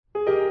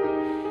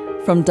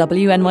From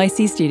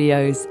WNYC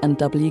Studios and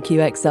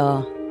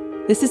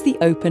WQXR, this is the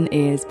Open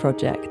Ears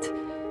Project,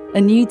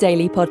 a new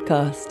daily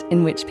podcast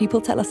in which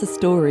people tell us a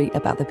story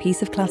about the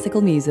piece of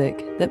classical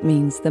music that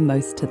means the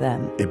most to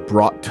them. It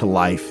brought to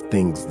life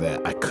things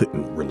that I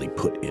couldn't really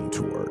put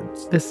into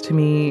words. This, to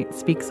me,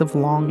 speaks of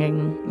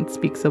longing. It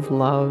speaks of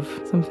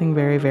love, something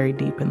very, very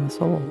deep in the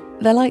soul.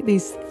 They're like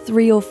these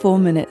 3 or 4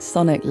 minute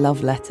sonic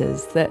love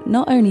letters that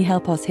not only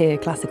help us hear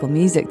classical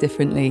music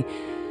differently,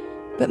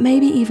 but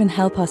maybe even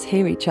help us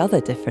hear each other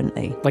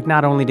differently. Like,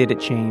 not only did it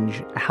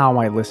change how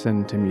I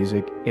listen to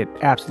music, it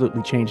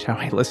absolutely changed how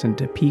I listen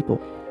to people.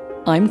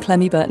 I'm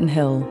Clemmy Burton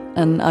Hill,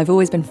 and I've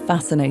always been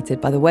fascinated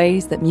by the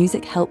ways that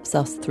music helps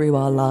us through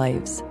our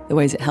lives, the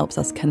ways it helps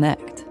us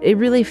connect. It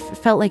really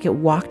felt like it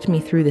walked me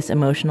through this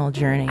emotional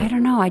journey. I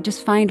don't know, I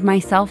just find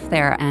myself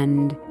there,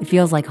 and it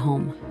feels like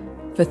home.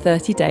 For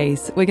 30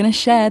 days, we're going to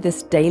share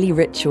this daily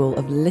ritual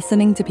of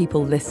listening to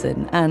people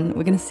listen, and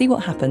we're going to see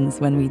what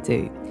happens when we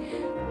do.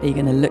 Are you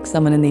going to look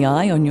someone in the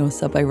eye on your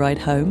subway ride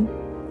home?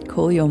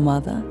 Call your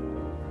mother?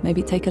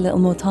 Maybe take a little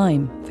more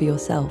time for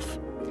yourself.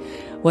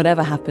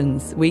 Whatever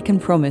happens, we can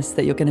promise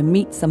that you're going to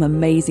meet some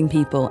amazing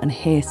people and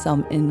hear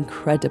some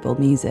incredible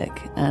music.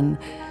 And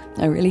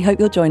I really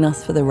hope you'll join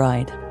us for the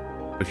ride.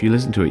 If you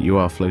listen to it, you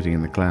are floating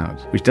in the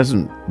clouds, which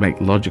doesn't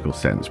make logical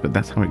sense, but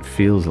that's how it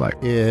feels like.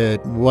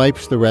 It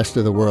wipes the rest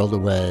of the world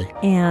away.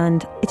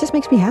 And it just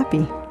makes me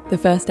happy. The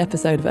first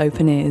episode of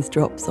Open Ears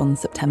drops on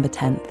September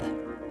 10th.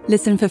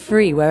 Listen for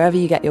free wherever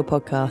you get your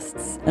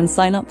podcasts and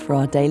sign up for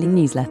our daily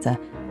newsletter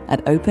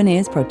at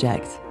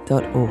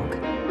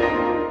openearsproject.org.